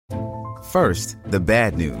First, the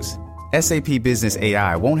bad news. SAP Business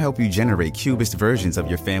AI won't help you generate cubist versions of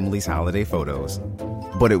your family's holiday photos.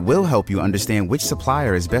 But it will help you understand which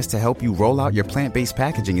supplier is best to help you roll out your plant-based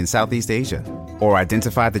packaging in Southeast Asia, or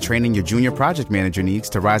identify the training your junior project manager needs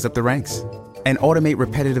to rise up the ranks, and automate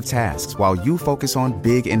repetitive tasks while you focus on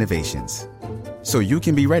big innovations, so you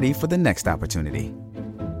can be ready for the next opportunity.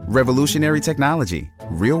 Revolutionary technology,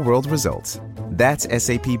 real-world results. That's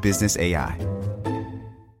SAP Business AI.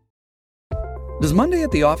 Does Monday at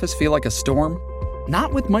the office feel like a storm?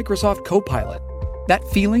 Not with Microsoft Copilot. That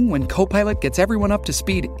feeling when Copilot gets everyone up to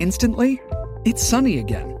speed instantly? It's sunny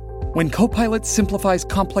again. When Copilot simplifies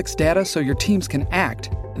complex data so your teams can act,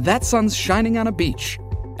 that sun's shining on a beach.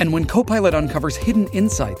 And when Copilot uncovers hidden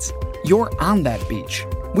insights, you're on that beach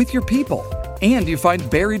with your people, and you find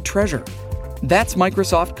buried treasure. That's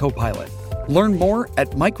Microsoft Copilot. Learn more at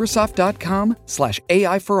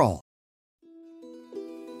Microsoft.com/AI for all.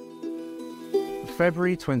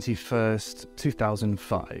 February 21st,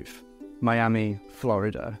 2005, Miami,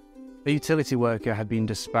 Florida. A utility worker had been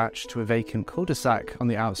dispatched to a vacant cul-de-sac on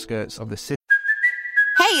the outskirts of the city.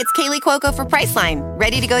 Hey, it's Kaylee Cuoco for Priceline.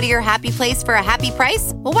 Ready to go to your happy place for a happy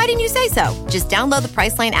price? Well, why didn't you say so? Just download the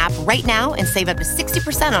Priceline app right now and save up to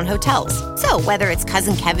 60% on hotels. So whether it's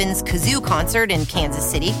Cousin Kevin's Kazoo Concert in Kansas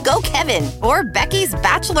City, go Kevin, or Becky's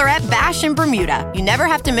Bachelorette Bash in Bermuda, you never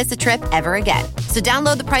have to miss a trip ever again. So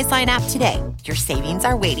download the Priceline app today. Your savings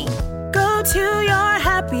are waiting. Go to your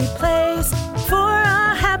happy place for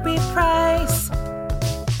a happy price.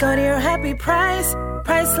 Go to your happy price,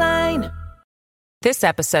 Priceline. This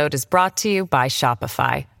episode is brought to you by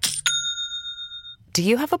Shopify. Do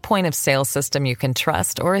you have a point of sale system you can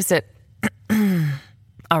trust, or is it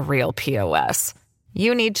a real POS?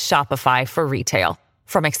 You need Shopify for retail.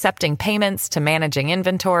 From accepting payments to managing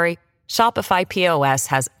inventory, Shopify POS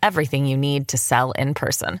has everything you need to sell in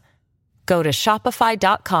person. Go to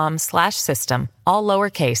shopify.com/system, all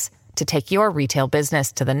lowercase, to take your retail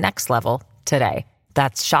business to the next level today.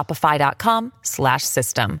 That's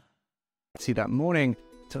shopify.com/system. That morning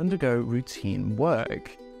to undergo routine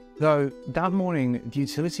work. Though that morning, the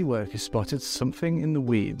utility worker spotted something in the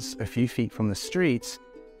weeds a few feet from the street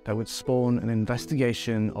that would spawn an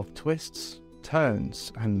investigation of twists,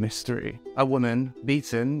 turns, and mystery. A woman,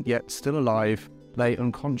 beaten yet still alive, lay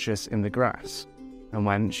unconscious in the grass, and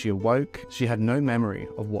when she awoke, she had no memory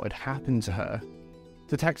of what had happened to her.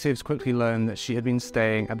 Detectives quickly learned that she had been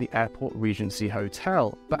staying at the Airport Regency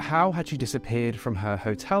Hotel, but how had she disappeared from her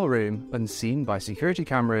hotel room unseen by security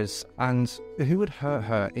cameras, and who would hurt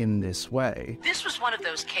her in this way? This was one of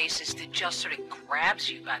those cases that just sort of grabs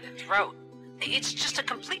you by the throat. It's just a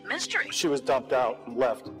complete mystery. She was dumped out and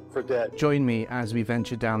left for dead. Join me as we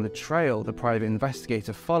venture down the trail the private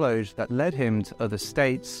investigator followed that led him to other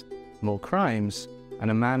states, more crimes, and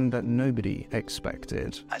a man that nobody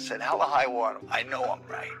expected. I said, hella high water. I know I'm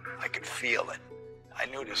right. I could feel it. I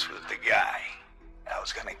knew this was the guy. I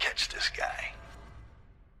was gonna catch this guy.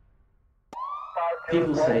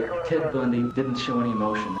 People say Ted Bundy didn't show any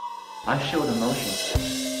emotion. I showed emotion.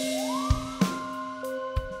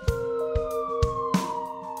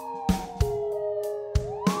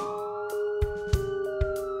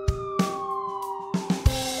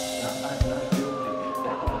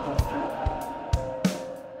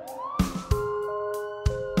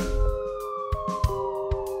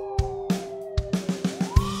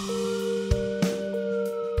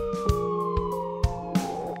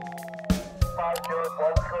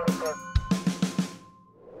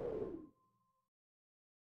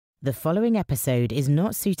 The following episode is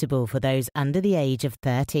not suitable for those under the age of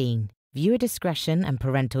 13. Viewer discretion and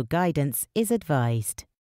parental guidance is advised.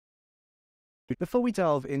 Before we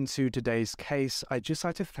delve into today's case, I'd just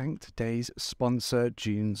like to thank today's sponsor,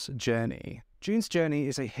 June's Journey. June's Journey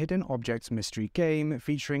is a hidden object mystery game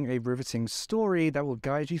featuring a riveting story that will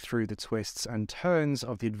guide you through the twists and turns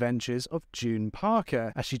of the adventures of June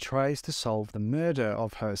Parker as she tries to solve the murder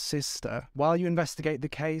of her sister. While you investigate the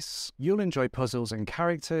case, you'll enjoy puzzles and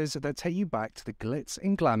characters that take you back to the glitz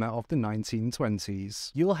and glamour of the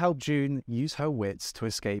 1920s. You'll help June use her wits to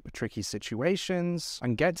escape tricky situations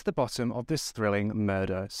and get to the bottom of this thrilling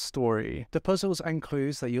murder story. The puzzles and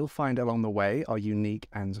clues that you'll find along the way are unique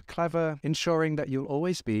and clever, ensuring that you'll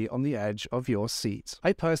always be on the edge of your seat.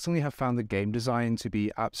 I personally have found the game design to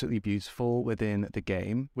be absolutely beautiful within the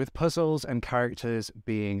game, with puzzles and characters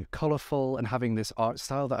being colourful and having this art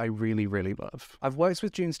style that I really, really love. I've worked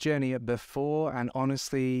with June's Journey before, and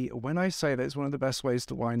honestly, when I say that it's one of the best ways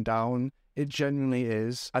to wind down, it genuinely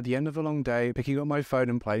is. At the end of a long day, picking up my phone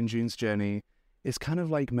and playing June's Journey is kind of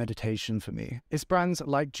like meditation for me. It's brands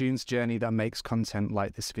like June's Journey that makes content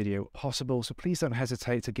like this video possible, so please don't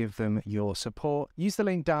hesitate to give them your support. Use the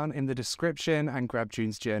link down in the description and grab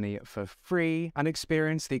June's Journey for free and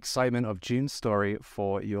experience the excitement of June's story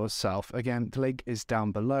for yourself. Again, the link is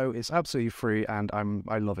down below. It's absolutely free and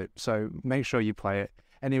I love it, so make sure you play it.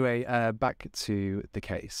 Anyway, back to the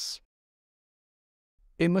case.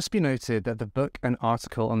 It must be noted that the book and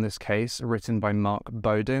article on this case, written by Mark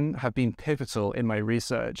Bowden, have been pivotal in my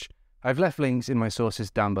research. I've left links in my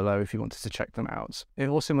sources down below if you wanted to check them out. It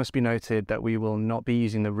also must be noted that we will not be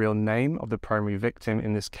using the real name of the primary victim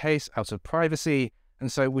in this case out of privacy,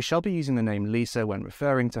 and so we shall be using the name Lisa when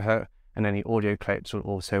referring to her, and any audio clips will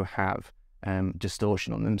also have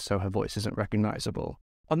distortion on them so her voice isn't recognizable.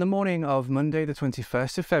 On the morning of Monday the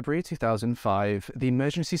 21st of February 2005, the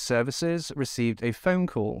emergency services received a phone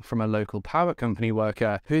call from a local power company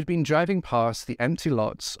worker who had been driving past the empty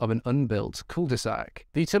lots of an unbuilt cul-de-sac.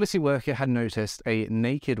 The utility worker had noticed a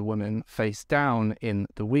naked woman face down in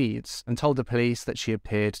the weeds and told the police that she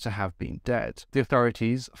appeared to have been dead. The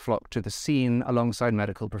authorities flocked to the scene alongside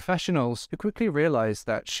medical professionals who quickly realized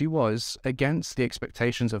that she was, against the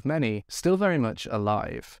expectations of many, still very much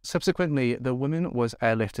alive. Subsequently, the woman was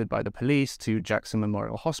airlifted by the police to Jackson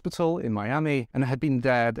Memorial Hospital in Miami, and it had been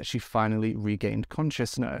there that she finally regained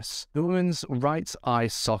consciousness. The woman's right eye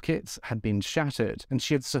socket had been shattered, and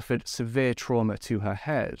she had suffered severe trauma to her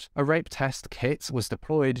head. A rape test kit was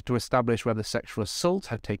deployed to establish whether sexual assault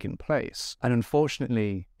had taken place, and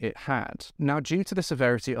unfortunately, it had. Now, due to the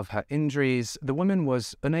severity of her injuries, the woman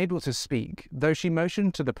was unable to speak, though she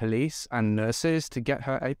motioned to the police and nurses to get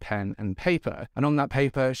her a pen and paper, and on that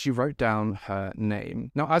paper, she wrote down her name.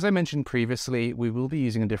 Now, as I mentioned previously, we will be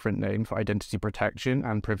using a different name for identity protection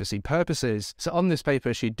and privacy purposes, so on this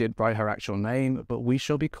paper she did write her actual name, but we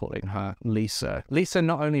shall be calling her Lisa. Lisa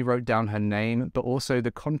not only wrote down her name, but also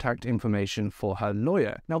the contact information for her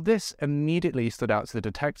lawyer. Now, this immediately stood out to the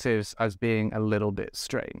detectives as being a little bit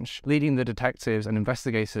strange, leading the detectives and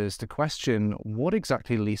investigators to question what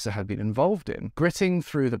exactly Lisa had been involved in. Gritting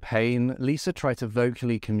through the pain, Lisa tried to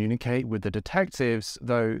vocally communicate with the detectives,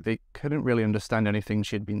 though they couldn't really understand anything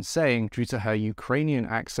she had been saying due to her Ukrainian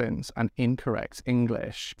accent and incorrect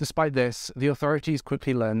English. Despite this, the authorities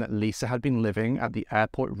quickly learned that Lisa had been living at the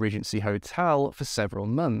Airport Regency Hotel for several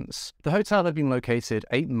months. The hotel had been located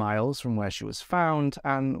 8 miles from where she was found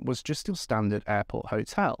and was just your standard airport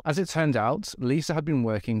hotel. As it turned out, Lisa had been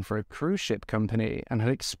working for a cruise ship company and had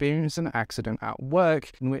experienced an accident at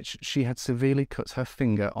work in which she had severely cut her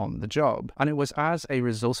finger on the job. And it was as a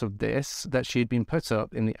result of this that she had been put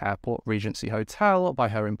up in the Airport Regency Hotel by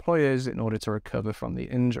her employers in order to recover from the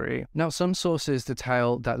injury. Now, some sources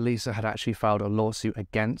detail that Lisa had actually filed a lawsuit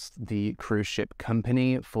against the cruise ship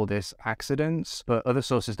company for this accident, but other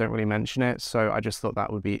sources don't really mention it, so I just thought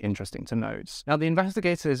that would be interesting to note. Now, the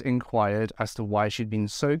investigators inquired as to why she'd been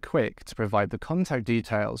so quick to provide the contact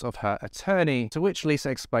details of her attorney, to which Lisa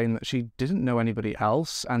explained that she didn't know anybody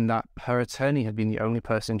else and that her attorney had been the only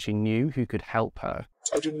person she knew who could help her.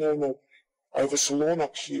 I didn't know nobody. I was alone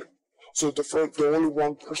up here. So the only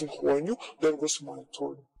one person who I knew, that was my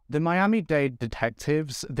attorney. The Miami-Dade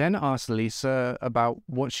detectives then asked Lisa about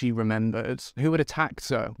what she remembered, who had attacked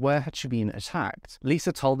her, where had she been attacked.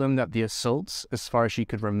 Lisa told them that the assaults, as far as she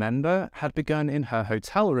could remember, had begun in her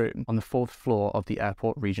hotel room on the 4th floor of the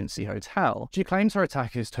Airport Regency Hotel. She claims her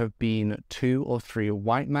attackers to have been 2 or 3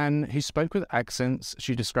 white men who spoke with accents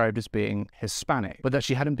she described as being Hispanic, but that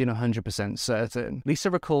she hadn't been 100% certain.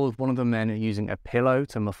 Lisa recalled one of the men using a pillow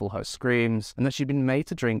to muffle her screams, and that she'd been made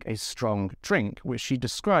to drink a strong drink, which she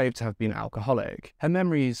described to have been alcoholic. Her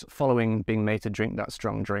memories following being made to drink that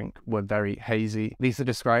strong drink were very hazy. Lisa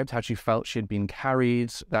described how she felt she had been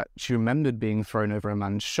carried, that she remembered being thrown over a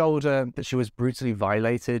man's shoulder, that she was brutally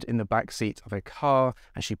violated in the back seat of a car,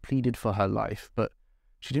 and she pleaded for her life, but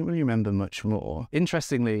she didn't really remember much more.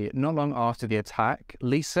 Interestingly, not long after the attack,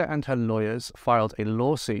 Lisa and her lawyers filed a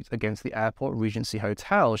lawsuit against the Airport Regency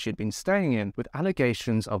Hotel she had been staying in with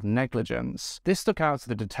allegations of negligence. This stuck out to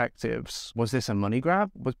the detectives. Was this a money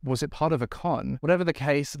grab? Was it part of a con? Whatever the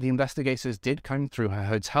case, the investigators did comb through her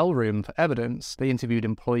hotel room for evidence. They interviewed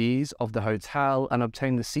employees of the hotel and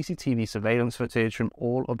obtained the CCTV surveillance footage from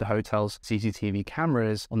all of the hotel's CCTV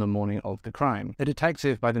cameras on the morning of the crime. A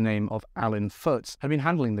detective by the name of Alan Foote had been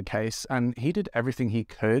handling the case, and he did everything he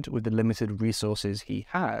could with the limited resources he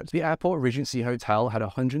had. The Airport Regency Hotel had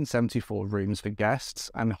 174 rooms for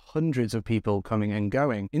guests and hundreds of people coming and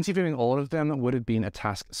going. Interviewing all of them would have been a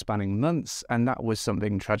task spanning months, and that was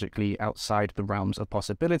something tragically outside the realms of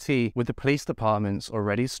possibility, with the police department's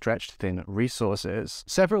already stretched thin resources.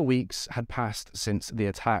 Several weeks had passed since the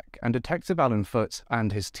attack, and Detective Alan Foote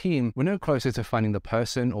and his team were no closer to finding the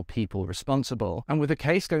person or people responsible. And with the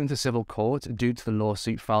case going to civil court due to the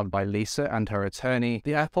lawsuit filed by Lisa and her attorney,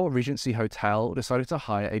 the Airport Regency Hotel decided to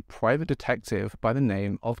hire a private detective by the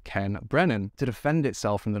name of Ken Brennan to defend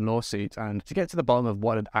itself from the lawsuit and to get to the bottom of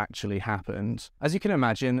what had actually happened. As you can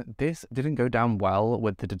imagine, this didn't go down well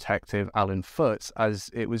with the detective Alan Foote, as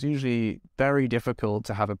it was usually very difficult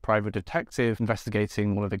to have a private detective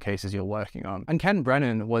investigating one of the cases you're working on. And Ken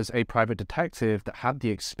Brennan was a private detective that had the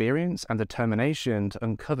experience and determination to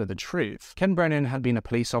uncover the truth. Ken Brennan had been a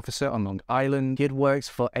police officer on Long Island. He had worked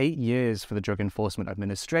for 8 years for the Drug Enforcement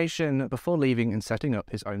Administration before leaving and setting up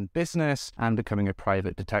his own business and becoming a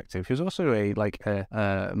private detective. He was also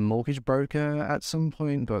a mortgage broker at some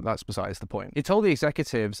point, but that's besides the point. He told the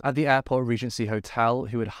executives at the Airport Regency Hotel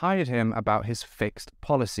who had hired him about his fixed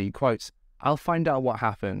policy, quote, "I'll find out what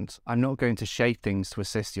happened. I'm not going to shade things to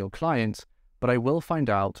assist your client, but I will find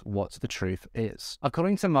out what the truth is."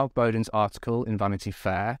 According to Mark Bowden's article in Vanity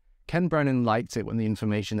Fair, Ken Brennan liked it when the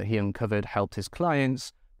information that he uncovered helped his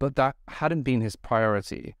clients, but that hadn't been his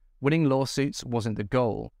priority. Winning lawsuits wasn't the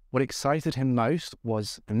goal. What excited him most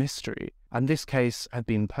was the mystery, and this case had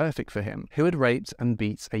been perfect for him. Who had raped and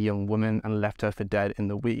beat a young woman and left her for dead in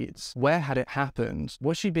the weeds? Where had it happened?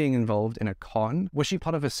 Was she being involved in a con? Was she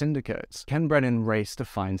part of a syndicate? Ken Brennan raced to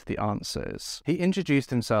find the answers. He introduced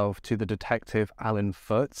himself to the detective Alan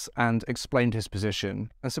Foote and explained his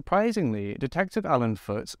position. And surprisingly, Detective Alan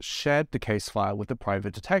Foote shared the case file with the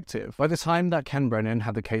private detective. By the time that Ken Brennan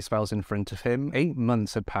had the case files in front of him, 8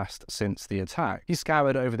 months had passed since the attack. He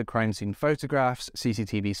scoured over the crime scene photographs,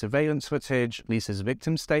 CCTV surveillance footage, Lisa's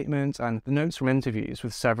victim statement, and the notes from interviews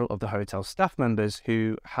with several of the hotel staff members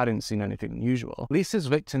who hadn't seen anything unusual. Lisa's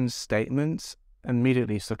victim's statement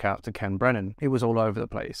immediately stuck out to Ken Brennan. It was all over the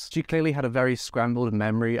place. She clearly had a very scrambled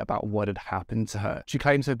memory about what had happened to her. She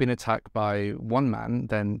claimed to have been attacked by one man,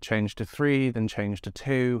 then changed to 3, then changed to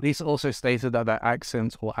 2. Lisa also stated that their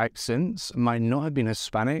accent or accents might not have been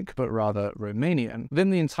Hispanic, but rather Romanian. Within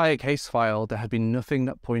the entire case file, there had been nothing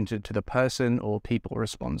that pointed to the person or people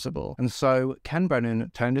responsible. And so Ken Brennan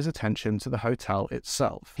turned his attention to the hotel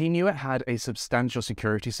itself. He knew it had a substantial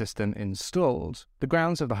security system installed. The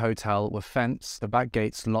grounds of the hotel were fenced, the back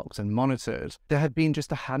gates locked and monitored. There had been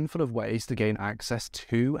just a handful of ways to gain access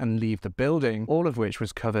to and leave the building, all of which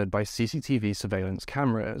was covered by CCTV surveillance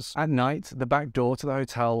cameras. At night, the back door to the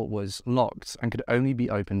hotel was locked and could only be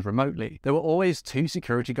opened remotely. There were always 2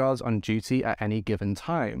 security guards on duty at any given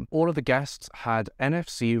time. All of the guests had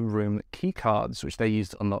NFC room key cards, which they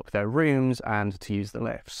used to unlock their rooms and to use the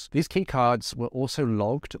lifts. These key cards were also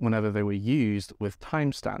logged whenever they were used with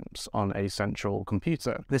timestamps on a central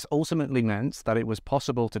computer. This ultimately meant that it was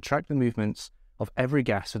possible to track the movements of every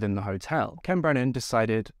guest within the hotel. Ken Brennan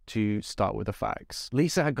decided to start with the facts.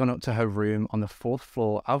 Lisa had gone up to her room on the 4th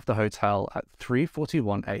floor of the hotel at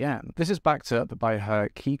 3:41 a.m. This is backed up by her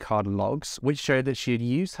keycard logs, which showed that she had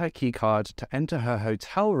used her keycard to enter her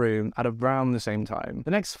hotel room at around the same time.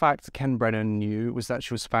 The next fact Ken Brennan knew was that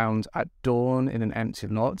she was found at dawn in an empty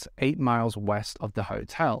lot 8 miles west of the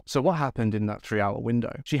hotel. So what happened in that 3-hour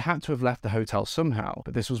window? She had to have left the hotel somehow,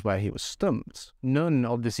 but this was where he was stumped. None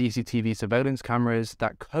of the CCTV surveillance cameras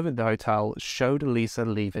that covered the hotel showed Lisa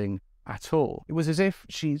leaving at all. It was as if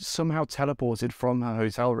she somehow teleported from her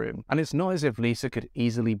hotel room, and it's not as if Lisa could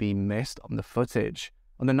easily be missed on the footage.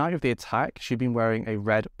 On the night of the attack, she'd been wearing a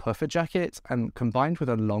red puffer jacket, and combined with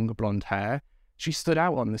her long blonde hair, she stood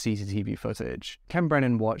out on the CCTV footage. Ken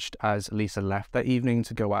Brennan watched as Lisa left that evening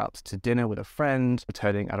to go out to dinner with a friend,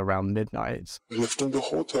 returning at around midnight. I left in the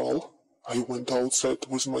hotel. I went outside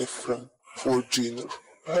with my friend for dinner.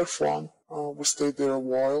 I had fun. We stayed there a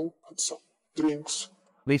while, had some drinks.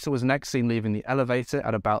 Lisa was next seen leaving the elevator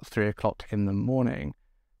at about 3 o'clock in the morning.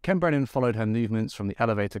 Ken Brennan followed her movements from the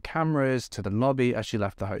elevator cameras to the lobby as she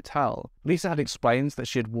left the hotel. Lisa had explained that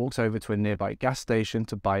she had walked over to a nearby gas station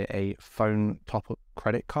to buy a phone top-up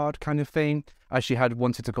credit card kind of thing, as she had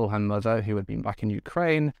wanted to call her mother, who had been back in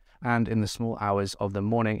Ukraine, and in the small hours of the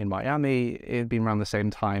morning in Miami, it had been around the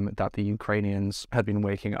same time that the Ukrainians had been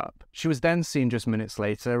waking up. She was then seen just minutes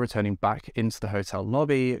later returning back into the hotel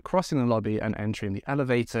lobby, crossing the lobby and entering the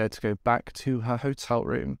elevator to go back to her hotel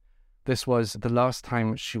room. This was the last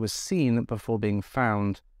time she was seen before being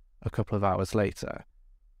found a couple of hours later.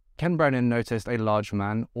 Ken Brennan noticed a large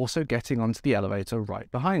man also getting onto the elevator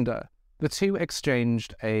right behind her. The two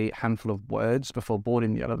exchanged a handful of words before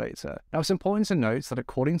boarding the elevator. Now, it's important to note that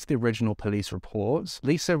according to the original police reports,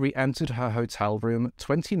 Lisa re-entered her hotel room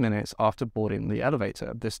 20 minutes after boarding the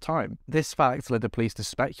elevator this time. This fact led the police to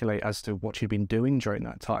speculate as to what she'd been doing during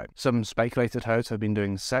that time. Some speculated her to have been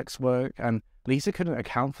doing sex work, and Lisa couldn't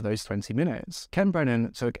account for those 20 minutes. Ken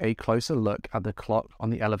Brennan took a closer look at the clock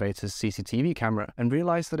on the elevator's CCTV camera and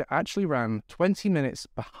realized that it actually ran 20 minutes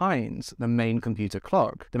behind the main computer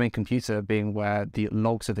clock, the main computer being where the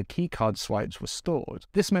logs of the keycard swipes were stored.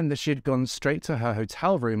 This meant that she had gone straight to her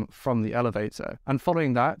hotel room from the elevator, and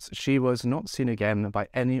following that, she was not seen again by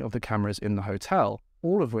any of the cameras in the hotel,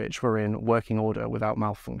 all of which were in working order without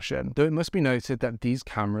malfunction. Though it must be noted that these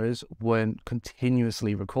cameras weren't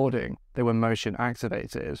continuously recording, they were motion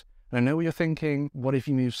activated. And I know what you're thinking, what if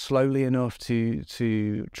you move slowly enough to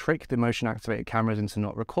trick the motion activated cameras into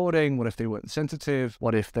not recording? What if they weren't sensitive?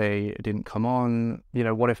 What if they didn't come on?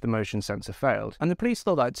 What if the motion sensor failed? And the police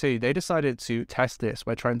thought that too. They decided to test this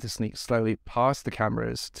by trying to sneak slowly past the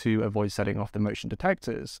cameras to avoid setting off the motion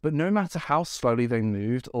detectors. But no matter how slowly they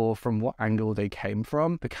moved or from what angle they came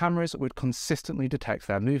from, the cameras would consistently detect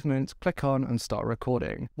their movement, click on and start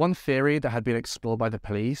recording. One theory that had been explored by the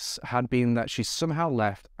police had been that she somehow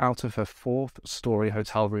left out of her 4th-story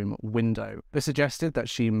hotel room window. They suggested that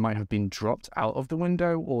she might have been dropped out of the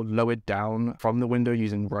window or lowered down from the window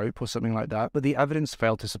using rope or something like that, but the evidence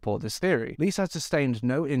failed to support this theory. Lisa had sustained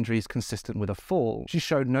no injuries consistent with a fall. She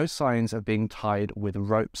showed no signs of being tied with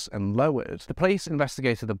ropes and lowered. The police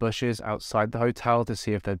investigated the bushes outside the hotel to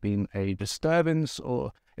see if there'd been a disturbance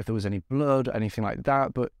or if there was any blood, anything like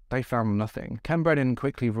that, but they found nothing. Ken Brennan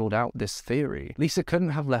quickly ruled out this theory. Lisa couldn't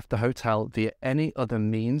have left the hotel via any other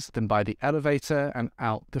means than by the elevator and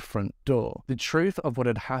out the front door. The truth of what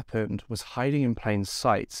had happened was hiding in plain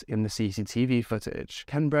sight in the CCTV footage.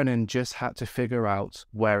 Ken Brennan just had to figure out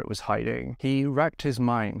where it was hiding. He racked his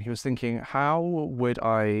mind. He was thinking, how would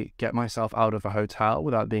I get myself out of a hotel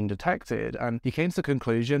without being detected? And he came to the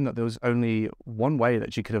conclusion that there was only one way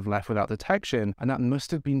that she could have left without detection, and that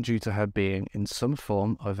must have been due to her being in some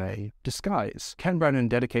form of a disguise. Ken Brennan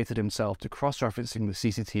dedicated himself to cross-referencing the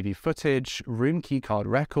CCTV footage, room keycard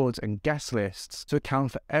records, and guest lists to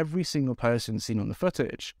account for every single person seen on the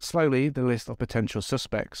footage. Slowly, the list of potential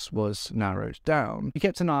suspects was narrowed down. He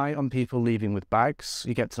kept an eye on people leaving with bags.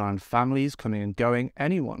 He kept an eye on families coming and going.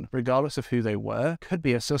 Anyone, regardless of who they were, could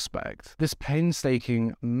be a suspect. This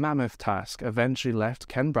painstaking, mammoth task eventually left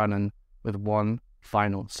Ken Brennan with one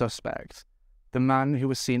final suspect. The man who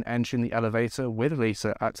was seen entering the elevator with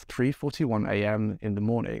Lisa at 3:41 a.m. in the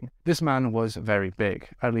morning. This man was very big,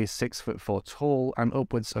 at least 6'4" tall and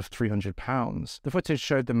upwards of 300 pounds. The footage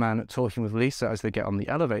showed the man talking with Lisa as they get on the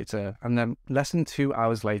elevator, and then less than 2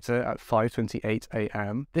 hours later at 5:28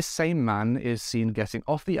 a.m., this same man is seen getting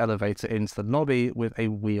off the elevator into the lobby with a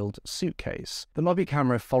wheeled suitcase. The lobby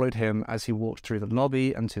camera followed him as he walked through the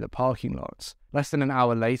lobby and to the parking lot. Less than an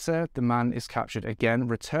hour later, the man is captured again,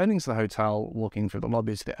 returning to the hotel, walking through the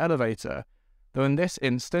lobby to the elevator. Though in this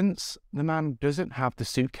instance, the man doesn't have the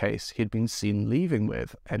suitcase he'd been seen leaving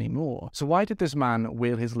with anymore. So why did this man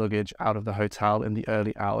wheel his luggage out of the hotel in the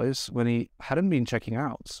early hours when he hadn't been checking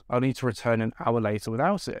out, only to return an hour later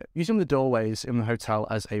without it? Using the doorways in the hotel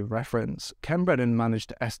as a reference, Ken Brennan managed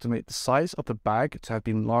to estimate the size of the bag to have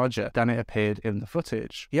been larger than it appeared in the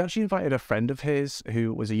footage. He actually invited a friend of his,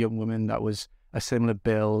 who was a young woman that was a similar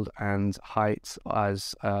build and height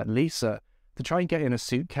as Lisa, to try and get in a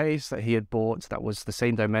suitcase that he had bought that was the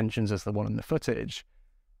same dimensions as the one in the footage.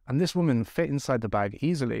 And this woman fit inside the bag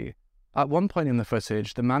easily. At one point in the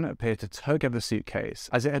footage, the man appeared to tug at the suitcase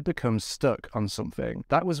as it had become stuck on something.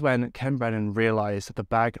 That was when Ken Brennan realized that the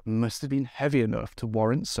bag must have been heavy enough to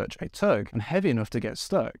warrant such a tug, and heavy enough to get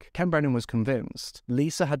stuck. Ken Brennan was convinced.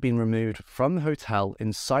 Lisa had been removed from the hotel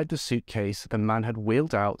inside the suitcase the man had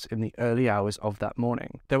wheeled out in the early hours of that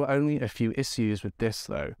morning. There were only a few issues with this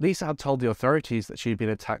though. Lisa had told the authorities that she had been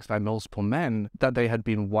attacked by multiple men, that they had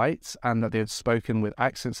been white, and that they had spoken with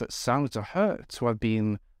accents that sounded to her to have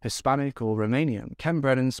been Hispanic or Romanian. Ken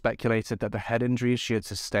Brennan speculated that the head injuries she had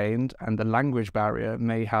sustained and the language barrier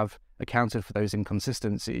may have accounted for those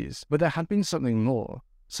inconsistencies. But there had been something more.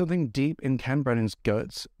 Something deep in Ken Brennan's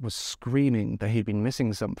guts was screaming that he'd been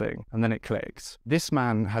missing something, and then it clicked. This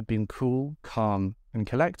man had been cool, calm, and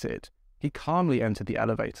collected. He calmly entered the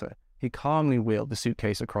elevator. He calmly wheeled the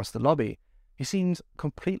suitcase across the lobby. He seemed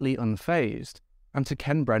completely unfazed. And to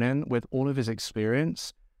Ken Brennan, with all of his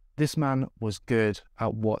experience, this man was good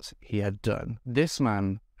at what he had done. This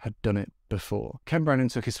man had done it before. Ken Brennan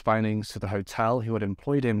took his findings to the hotel who had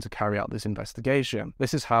employed him to carry out this investigation.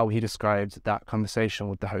 This is how he described that conversation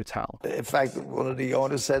with the hotel. In fact, one of the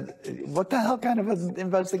owners said, "What the hell kind of an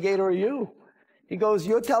investigator are you?" He goes,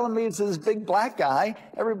 "You're telling me it's this big black guy.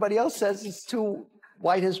 Everybody else says it's two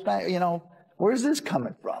white Hispanic, where's this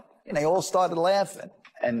coming from?" And they all started laughing.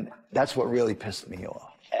 And that's what really pissed me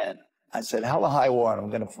off. And I said, hell or high water, I'm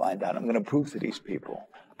going to find out. I'm going to prove to these people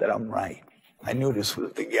that I'm right. I knew this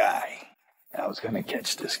was the guy. I was going to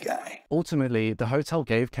catch this guy. Ultimately, the hotel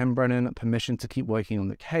gave Ken Brennan permission to keep working on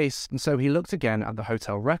the case, and so he looked again at the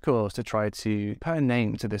hotel records to try to put a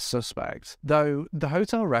name to this suspect. Though the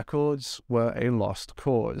hotel records were a lost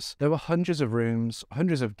cause. There were hundreds of rooms,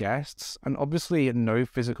 hundreds of guests, and obviously no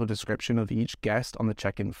physical description of each guest on the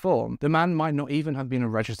check-in form. The man might not even have been a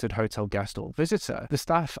registered hotel guest or visitor. The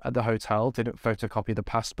staff at the hotel didn't photocopy the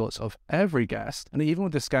passports of every guest, and even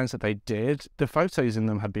with the scans that they did, the photos in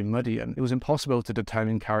them had been muddy, and it was impossible to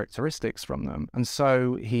determine characteristics from them, and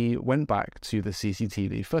so he went back to the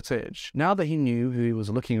CCTV footage. Now that he knew who he was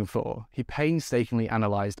looking for, he painstakingly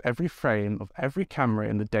analysed every frame of every camera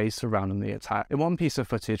in the days surrounding the attack. In one piece of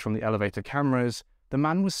footage from the elevator cameras, the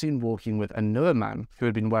man was seen walking with another man who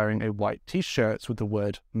had been wearing a white t-shirt with the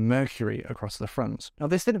word Mercury across the front. Now,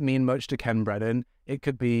 this didn't mean much to Ken Brennan. It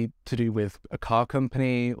could be to do with a car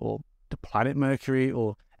company or the planet Mercury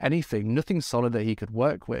or anything, nothing solid that he could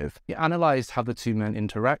work with. He analysed how the two men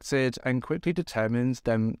interacted and quickly determined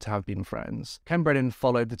them to have been friends. Ken Brennan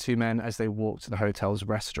followed the two men as they walked to the hotel's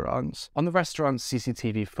restaurant. On the restaurant's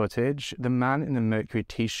CCTV footage, the man in the Mercury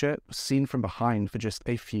t-shirt was seen from behind for just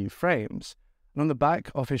a few frames, and on the back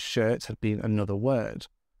of his shirt had been another word.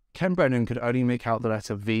 Ken Brennan could only make out the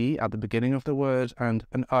letter V at the beginning of the word and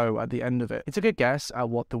an O at the end of it. He took a guess at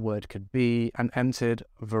what the word could be and entered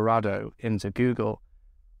Verado into Google.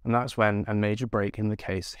 And that's when a major break in the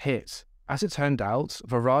case hit. As it turned out,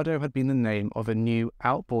 Verado had been the name of a new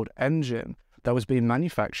outboard engine that was being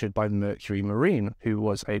manufactured by Mercury Marine, who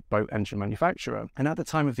was a boat engine manufacturer. And at the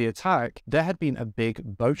time of the attack, there had been a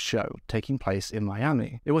big boat show taking place in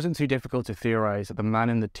Miami. It wasn't too difficult to theorize that the man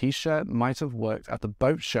in the t-shirt might have worked at the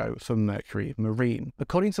boat show for Mercury Marine.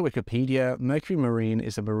 According to Wikipedia, Mercury Marine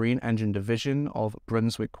is a marine engine division of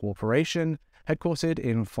Brunswick Corporation, headquartered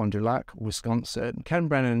in Fond du Lac, Wisconsin. Ken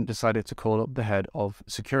Brennan decided to call up the head of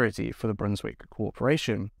security for the Brunswick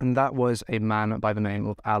Corporation, and that was a man by the name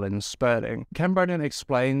of Alan Sperling. Ken Brennan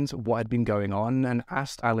explained what had been going on and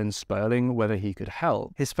asked Alan Sperling whether he could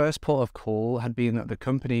help. His first port of call had been that the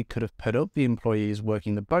company could have put up the employees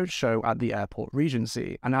working the boat show at the airport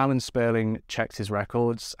Regency, and Alan Sperling checked his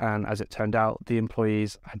records, and as it turned out, the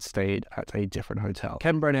employees had stayed at a different hotel.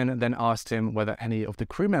 Ken Brennan then asked him whether any of the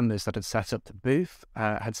crew members that had set up the booth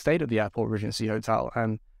had stayed at the airport Regency Hotel,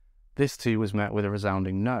 and this too was met with a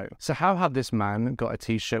resounding no. So how had this man got a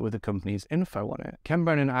t-shirt with the company's info on it? Ken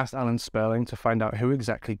Brennan asked Alan Sperling to find out who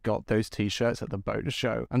exactly got those t-shirts at the boat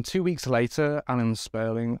show, and 2 weeks later, Alan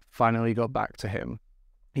Sperling finally got back to him.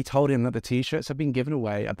 He told him that the t-shirts had been given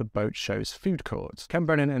away at the boat show's food court. Ken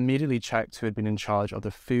Brennan immediately checked who had been in charge of the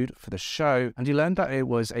food for the show, and he learned that it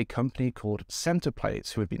was a company called Centerplate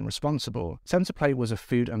who had been responsible. Centerplate was a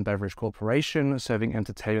food and beverage corporation serving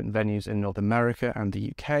entertainment venues in North America and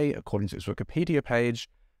the UK, according to its Wikipedia page,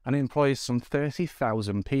 and it employs some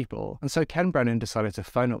 30,000 people. And so Ken Brennan decided to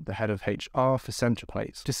phone up the head of HR for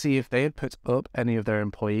Centerplate to see if they had put up any of their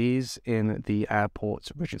employees in the airport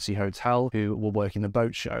Regency Hotel who were working the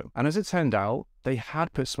boat show. And as it turned out, they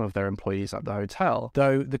had put some of their employees at the hotel,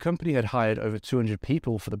 though the company had hired over 200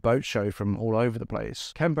 people for the boat show from all over the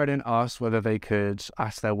place. Ken Brennan asked whether they could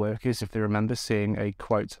ask their workers if they remember seeing a,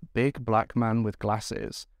 quote, big black man with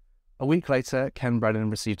glasses. A week later, Ken Brennan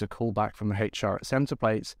received a call back from the HR at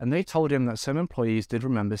Centerplate, and they told him that some employees did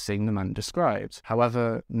remember seeing the man described.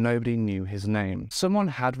 However, nobody knew his name. Someone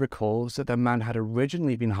had recalls that the man had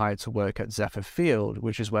originally been hired to work at Zephyr Field,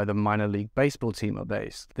 which is where the minor league baseball team are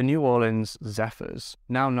based, the New Orleans Zephyrs,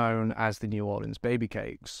 now known as the New Orleans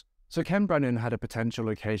Babycakes. So Ken Brennan had a potential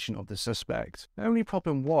location of the suspect. The only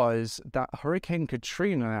problem was that Hurricane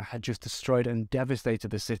Katrina had just destroyed and devastated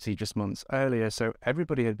the city just months earlier, so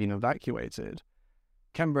everybody had been evacuated.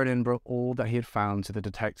 Ken Brennan brought all that he had found to the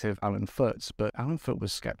detective Alan Foote, but Alan Foote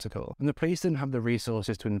was skeptical, and the police didn't have the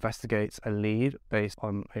resources to investigate a lead based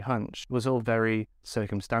on a hunch. It was all very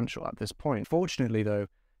circumstantial at this point. Fortunately, though,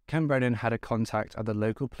 Ken Brennan had a contact at the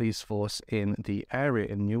local police force in the area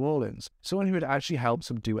in New Orleans, someone who had actually helped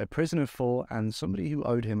subdue a prisoner for and somebody who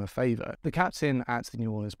owed him a favor. The captain at the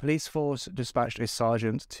New Orleans police force dispatched a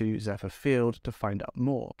sergeant to Zephyr Field to find out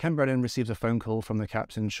more. Ken Brennan received a phone call from the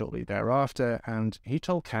captain shortly thereafter, and he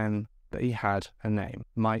told Ken that he had a name,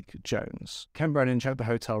 Mike Jones. Ken Brennan checked the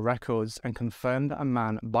hotel records and confirmed that a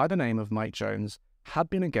man by the name of Mike Jones had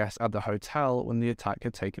been a guest at the hotel when the attack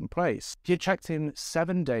had taken place. He had checked in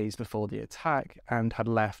 7 days before the attack and had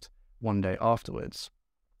left 1 day afterwards.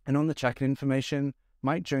 And on the check-in information,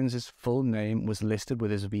 Mike Jones's full name was listed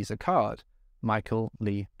with his Visa card, Michael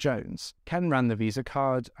Lee Jones. Ken ran the Visa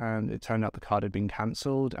card, and it turned out the card had been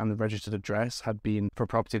cancelled and the registered address had been for a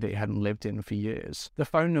property that he hadn't lived in for years. The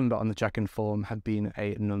phone number on the check-in form had been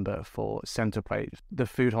a number for Centerplate, the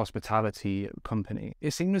food hospitality company.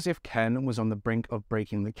 It seemed as if Ken was on the brink of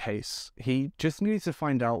breaking the case. He just needed to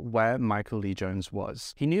find out where Michael Lee Jones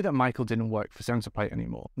was. He knew that Michael didn't work for Centerplate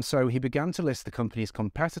anymore, and so he began to list the company's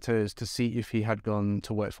competitors to see if he had gone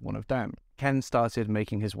to work for one of them. Ken started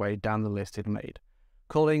making his way down the list he'd made,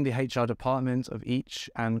 calling the HR department of each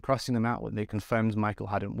and crossing them out when they confirmed Michael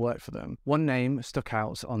hadn't worked for them. One name stuck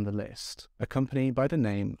out on the list, a company by the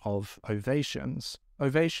name of Ovations.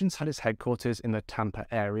 Ovations had its headquarters in the Tampa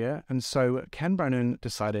area, and so Ken Brennan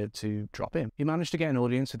decided to drop in. He managed to get an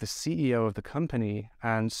audience with the CEO of the company,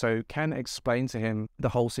 and so Ken explained to him the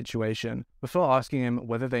whole situation before asking him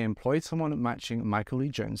whether they employed someone matching Michael Lee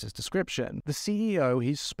Jones's description. The CEO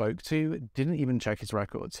he spoke to didn't even check his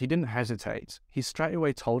records. He didn't hesitate. He straight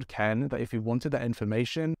away told Ken that if he wanted that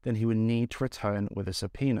information, then he would need to return with a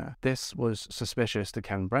subpoena. This was suspicious to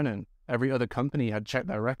Ken Brennan. Every other company had checked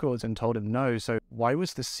their records and told him no, so why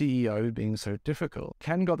was the CEO being so difficult?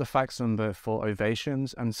 Ken got the fax number for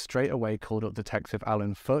Ovations and straight away called up Detective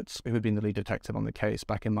Alan Foote, who had been the lead detective on the case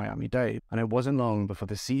back in Miami-Dade. And it wasn't long before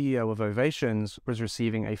the CEO of Ovations was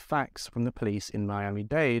receiving a fax from the police in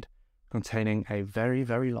Miami-Dade containing a very,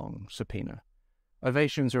 very long subpoena.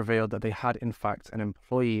 Ovations revealed that they had in fact an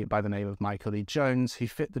employee by the name of Michael Lee Jones who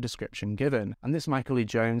fit the description given, and this Michael Lee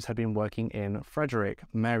Jones had been working in Frederick,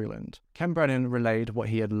 Maryland. Ken Brennan relayed what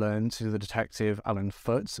he had learned to the detective Alan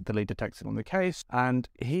Foote, the lead detective on the case, and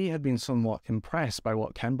he had been somewhat impressed by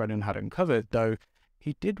what Ken Brennan had uncovered, though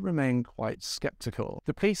he did remain quite skeptical.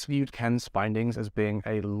 The police viewed Ken's findings as being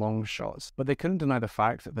a long shot, but they couldn't deny the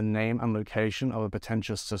fact that the name and location of a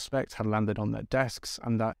potential suspect had landed on their desks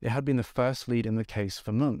and that it had been the first lead in the case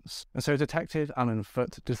for months. And so Detective Alan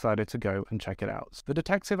Foote decided to go and check it out. The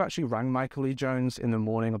detective actually rang Michael Lee Jones in the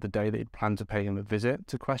morning of the day that he'd planned to pay him a visit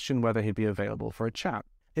to question whether he'd be available for a chat.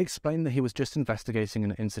 He explained that he was just investigating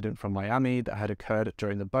an incident from Miami that had occurred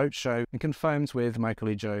during the boat show and confirmed with Michael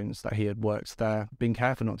Lee Jones that he had worked there, being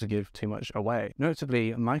careful not to give too much away.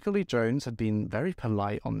 Notably, Michael Lee Jones had been very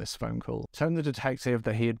polite on this phone call, telling the detective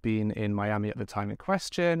that he had been in Miami at the time in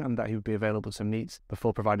question and that he would be available to meet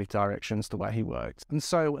before providing directions to where he worked. And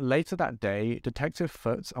so later that day, Detective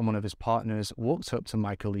Foote and one of his partners walked up to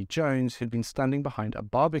Michael Lee Jones, who'd been standing behind a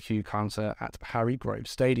barbecue counter at Harry Grove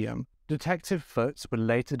Stadium. Detective Foote would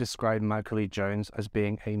later describe Michael Lee Jones as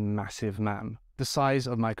being a massive man. The size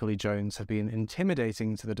of Michael Lee Jones had been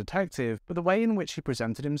intimidating to the detective, but the way in which he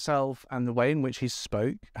presented himself and the way in which he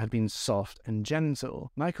spoke had been soft and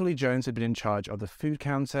gentle. Michael Lee Jones had been in charge of the food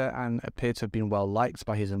counter and appeared to have been well liked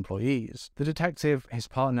by his employees. The detective, his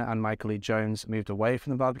partner, and Michael Lee Jones moved away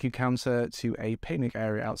from the barbecue counter to a picnic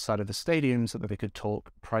area outside of the stadium so that they could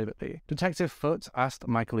talk privately. Detective Foote asked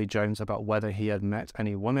Michael Lee Jones about whether he had met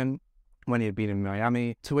any women when he had been in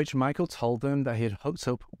Miami, to which Michael told them that he had hooked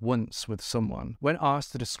up once with someone. When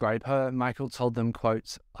asked to describe her, Michael told them,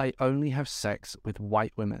 quote, "I only have sex with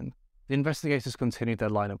white women." The investigators continued their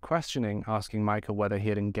line of questioning, asking Michael whether he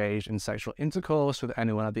had engaged in sexual intercourse with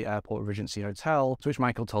anyone at the airport Regency Hotel, to which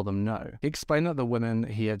Michael told them no. He explained that the women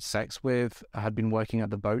he had sex with had been working at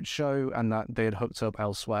the boat show and that they had hooked up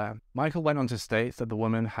elsewhere. Michael went on to state that the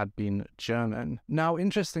woman had been German. Now,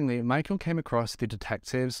 interestingly, Michael came across the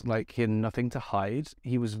detectives like he had nothing to hide.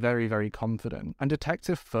 He was very, very confident. And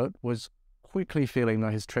Detective Foote was quickly feeling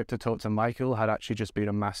that his trip to talk to Michael had actually just been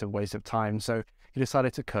a massive waste of time, so he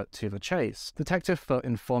decided to cut to the chase. Detective Foote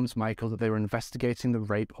informed Michael that they were investigating the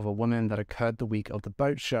rape of a woman that occurred the week of the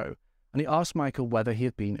boat show, and he asked Michael whether he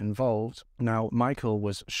had been involved. Now, Michael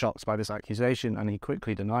was shocked by this accusation and he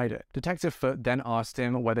quickly denied it. Detective Foote then asked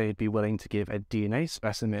him whether he'd be willing to give a DNA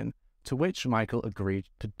specimen, to which Michael agreed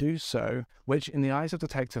to do so, which in the eyes of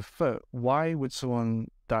Detective Foote, why would someone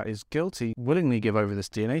that is guilty willingly give over this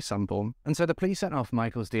DNA sample? And so the police sent off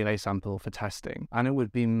Michael's DNA sample for testing, and it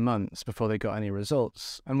would be months before they got any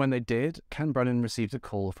results. And when they did, Ken Brennan received a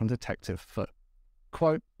call from Detective Foote.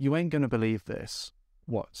 Quote, "You ain't gonna believe this."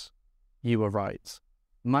 What? You were right.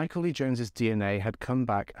 Michael Lee Jones's DNA had come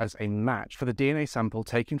back as a match for the DNA sample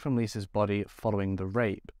taken from Lisa's body following the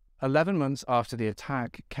rape. 11 months after the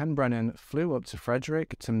attack, Ken Brennan flew up to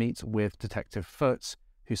Frederick to meet with Detective Foote,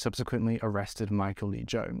 who subsequently arrested Michael Lee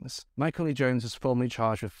Jones. Michael Lee Jones was formally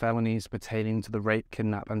charged with felonies pertaining to the rape,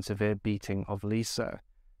 kidnap, and severe beating of Lisa.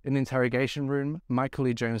 In the interrogation room, Michael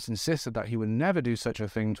Lee Jones insisted that he would never do such a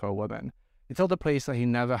thing to a woman. He told the police that he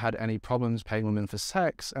never had any problems paying women for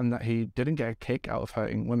sex and that he didn't get a kick out of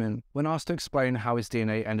hurting women. When asked to explain how his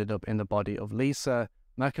DNA ended up in the body of Lisa,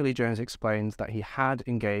 Michael Lee Jones explained that he had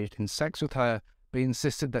engaged in sex with her, but he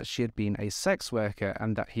insisted that she had been a sex worker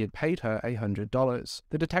and that he had paid her $100.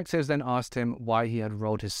 The detectives then asked him why he had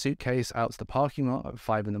rolled his suitcase out to the parking lot at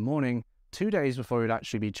 5 in the morning, 2 days before he'd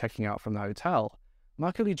actually be checking out from the hotel.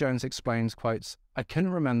 Michael Lee Jones explains, quote, "I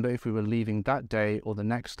couldn't remember if we were leaving that day or the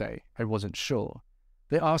next day. I wasn't sure."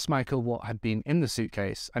 They asked Michael what had been in the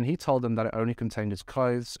suitcase, and he told them that it only contained his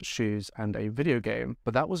clothes, shoes, and a video game,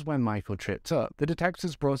 but that was when Michael tripped up. The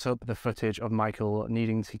detectives brought up the footage of Michael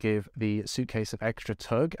needing to give the suitcase an extra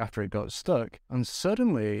tug after it got stuck, and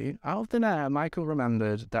suddenly, out of thin air, Michael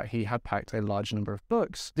remembered that he had packed a large number of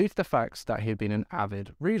books, due to the fact that he had been an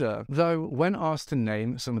avid reader. Though, when asked to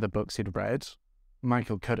name some of the books he'd read,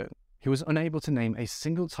 Michael couldn't. He was unable to name a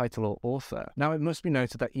single title or author. Now, it must be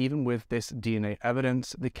noted that even with this DNA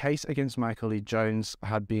evidence, the case against Michael Lee Jones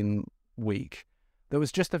had been weak. There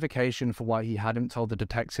was justification for why he hadn't told the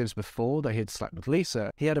detectives before that he had slept with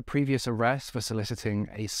Lisa. He had a previous arrest for soliciting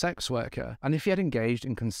a sex worker, and if he had engaged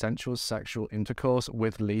in consensual sexual intercourse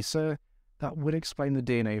with Lisa, that would explain the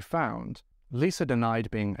DNA found. Lisa denied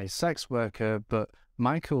being a sex worker, but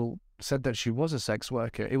Michael said that she was a sex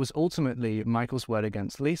worker. It was ultimately Michael's word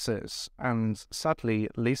against Lisa's, and sadly,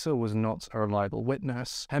 Lisa was not a reliable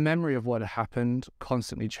witness. Her memory of what had happened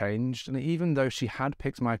constantly changed, and even though she had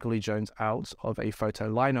picked Michael Lee Jones out of a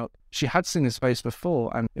photo lineup, she had seen his face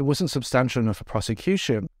before, and it wasn't substantial enough for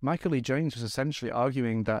prosecution. Michael Lee Jones was essentially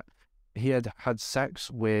arguing that he had had sex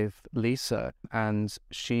with Lisa and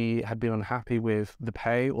she had been unhappy with the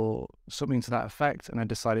pay or something to that effect and had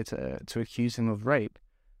decided to accuse him of rape,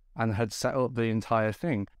 and had set up the entire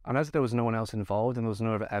thing. And as there was no one else involved and there was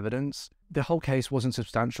no other evidence, the whole case wasn't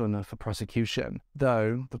substantial enough for prosecution.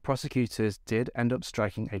 Though, the prosecutors did end up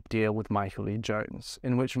striking a deal with Michael Lee Jones,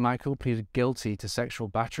 in which Michael pleaded guilty to sexual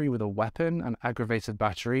battery with a weapon and aggravated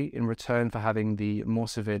battery in return for having the more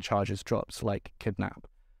severe charges dropped, like kidnap.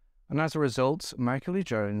 And as a result, Michael Lee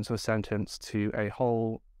Jones was sentenced to a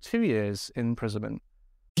whole 2 years in imprisonment.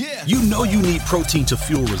 Yeah. You know you need protein to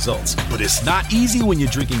fuel results, but it's not easy when you're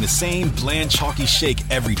drinking the same bland, chalky shake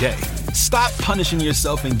every day. Stop punishing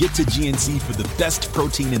yourself and get to GNC for the best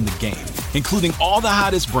protein in the game, including all the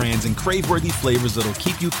hottest brands and crave-worthy flavors that'll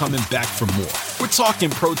keep you coming back for more. We're talking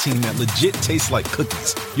protein that legit tastes like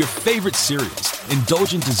cookies, your favorite cereals,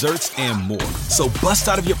 indulgent desserts, and more. So bust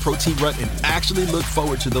out of your protein rut and actually look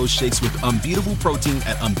forward to those shakes with unbeatable protein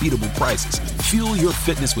at unbeatable prices. Fuel your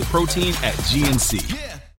fitness with protein at GNC.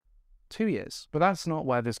 Yeah. 2 years. But that's not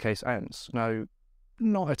where this case ends. No,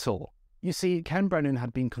 not at all. You see, Ken Brennan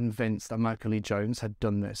had been convinced that Michael Lee Jones had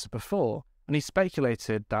done this before, and he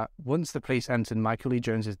speculated that once the police entered Michael Lee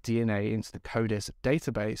Jones's DNA into the CODIS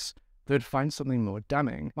database, they'd find something more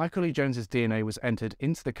damning. Michael Lee Jones's DNA was entered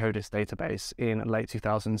into the CODIS database in late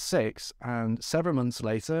 2006, and several months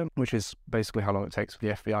later, which is basically how long it takes for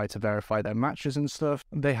the FBI to verify their matches and stuff,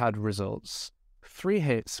 they had results. 3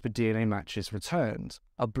 hits for DNA matches returned.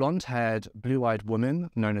 A blonde-haired, blue-eyed woman,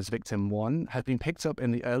 known as Victim 1, had been picked up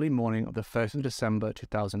in the early morning of the 1st of December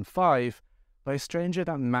 2005 by a stranger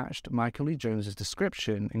that matched Michael Lee Jones's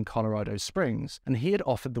description in Colorado Springs, and he had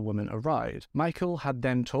offered the woman a ride. Michael had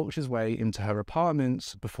then talked his way into her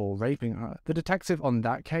apartment before raping her. The detective on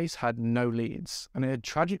that case had no leads, and it had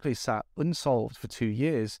tragically sat unsolved for 2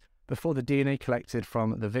 years before the DNA collected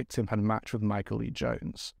from the victim had matched with Michael Lee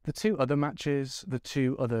Jones. The 2 other matches, the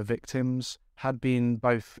 2 other victims, had been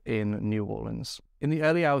both in New Orleans. In the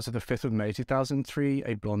early hours of the 5th of May 2003,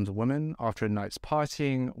 a blonde woman, after a night's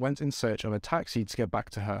partying, went in search of a taxi to get back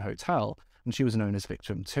to her hotel, and she was known as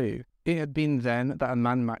Victim 2. It had been then that a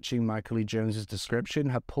man matching Michael Lee Jones's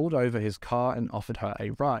description had pulled over his car and offered her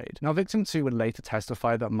a ride. Now, Victim 2 would later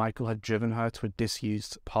testify that Michael had driven her to a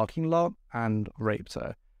disused parking lot and raped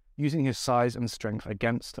her, using his size and strength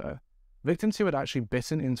against her. Victim 2 had actually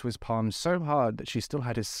bitten into his palm so hard that she still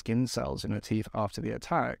had his skin cells in her teeth after the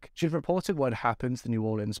attack. She had reported what had happened to the New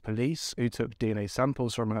Orleans police, who took DNA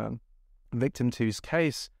samples from her. Victim 2's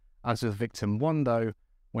case, as with Victim 1 though,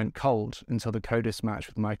 went cold until the CODIS matched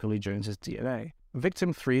with Michael Lee Jones's DNA.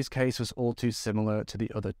 Victim 3's case was all too similar to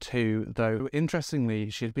the other 2, though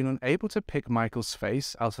interestingly, she had been unable to pick Michael's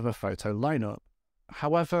face out of a photo lineup.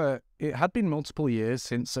 However, it had been multiple years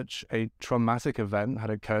since such a traumatic event had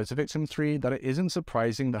occurred to Victim 3 that it isn't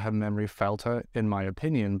surprising that her memory failed her, in my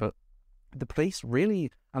opinion, but the police really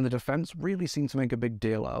and the defense really seemed to make a big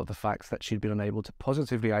deal out of the fact that she'd been unable to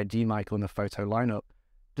positively ID Michael in the photo lineup,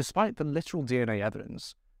 despite the literal DNA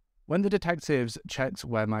evidence. When the detectives checked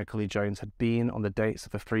where Michael Lee Jones had been on the dates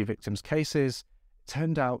of the 3 victims' cases, it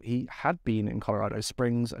turned out he had been in Colorado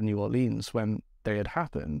Springs and New Orleans when they had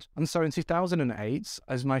happened. And so in 2008,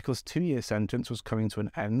 as Michael's 2-year sentence was coming to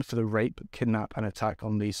an end for the rape, kidnap, and attack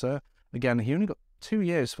on Lisa, again, he only got 2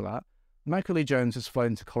 years for that, Michael Lee Jones was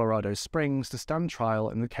flown to Colorado Springs to stand trial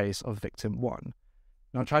in the case of Victim 1.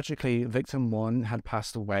 Now, tragically, Victim 1 had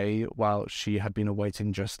passed away while she had been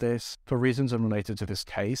awaiting justice for reasons unrelated to this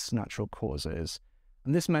case, natural causes.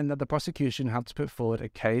 And this meant that the prosecution had to put forward a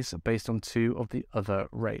case based on 2 of the other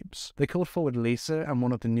rapes. They called forward Lisa and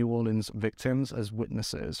one of the New Orleans victims as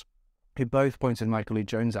witnesses, who both pointed Michael Lee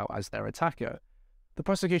Jones out as their attacker. The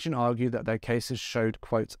prosecution argued that their cases showed,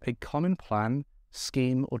 quote, a common plan,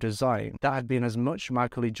 scheme, or design that had been as much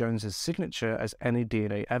Michael Lee Jones's signature as any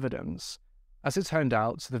DNA evidence. As it turned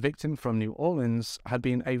out, the victim from New Orleans had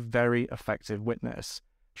been a very effective witness.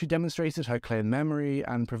 She demonstrated her clear memory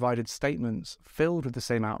and provided statements filled with the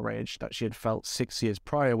same outrage that she had felt 6 years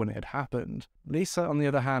prior when it had happened. Lisa, on the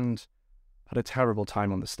other hand, had a terrible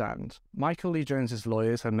time on the stand. Michael Lee Jones's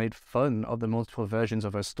lawyers had made fun of the multiple versions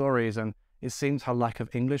of her stories, and it seemed her lack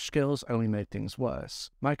of English skills only made things worse.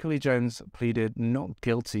 Michael Lee Jones pleaded not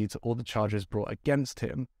guilty to all the charges brought against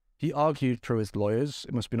him. He argued through his lawyers,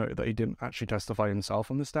 it must be noted that he didn't actually testify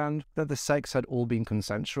himself on the stand, that the sex had all been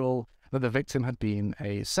consensual, that the victim had been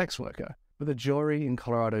a sex worker. But the jury in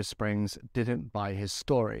Colorado Springs didn't buy his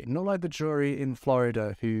story, not like the jury in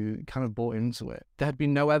Florida who kind of bought into it. There had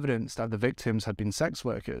been no evidence that the victims had been sex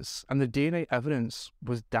workers, and the DNA evidence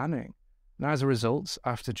was damning. Now, as a result,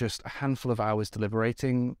 after just a handful of hours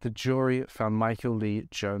deliberating, the jury found Michael Lee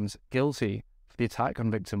Jones guilty for the attack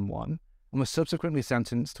on Victim 1, and was subsequently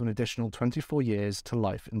sentenced to an additional 24 years to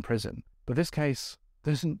life in prison. But this case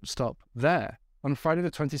doesn't stop there. On Friday the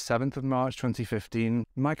 27th of March 2015,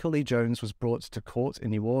 Michael Lee Jones was brought to court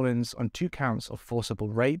in New Orleans on 2 counts of forcible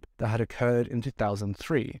rape that had occurred in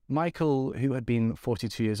 2003. Michael, who had been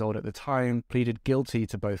 42 years old at the time, pleaded guilty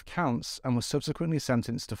to both counts and was subsequently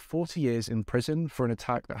sentenced to 40 years in prison for an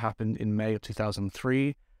attack that happened in May of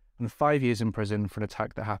 2003 and 5 years in prison for an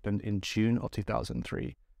attack that happened in June of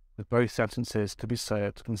 2003. With both sentences to be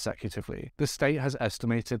served consecutively. The state has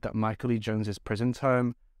estimated that Michael Lee Jones's prison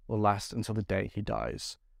term will last until the day he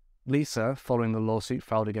dies. Lisa, following the lawsuit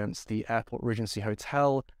filed against the Airport Regency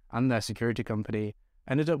Hotel and their security company,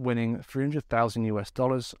 ended up winning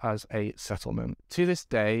 $300,000 as a settlement. To this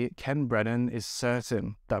day, Ken Brennan is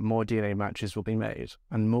certain that more DNA matches will be made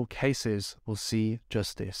and more cases will see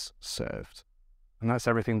justice served. And that's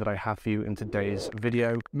everything that I have for you in today's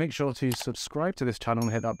video. Make sure to subscribe to this channel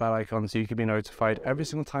and hit that bell icon so you can be notified every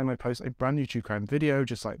single time I post a brand new true crime video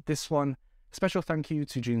just like this one. Special thank you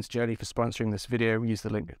to June's Journey for sponsoring this video. Use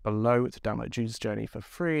the link below to download June's Journey for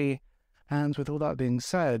free. And with all that being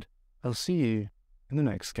said, I'll see you in the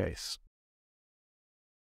next case.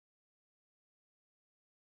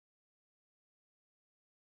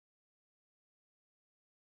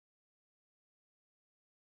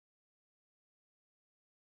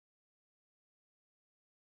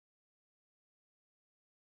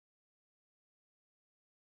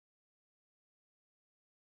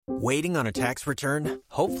 Waiting on a tax return?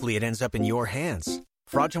 Hopefully it ends up in your hands.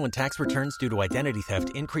 Fraudulent tax returns due to identity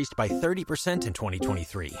theft increased by 30% in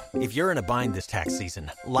 2023. If you're in a bind this tax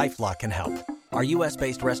season, LifeLock can help. Our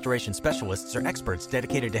U.S.-based restoration specialists are experts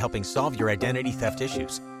dedicated to helping solve your identity theft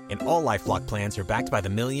issues. And all LifeLock plans are backed by the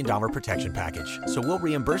 $1 Million Protection Package. So we'll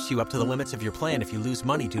reimburse you up to the limits of your plan if you lose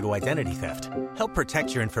money due to identity theft. Help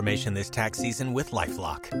protect your information this tax season with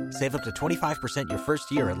LifeLock. Save up to 25% your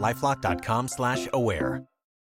first year at LifeLock.com/aware.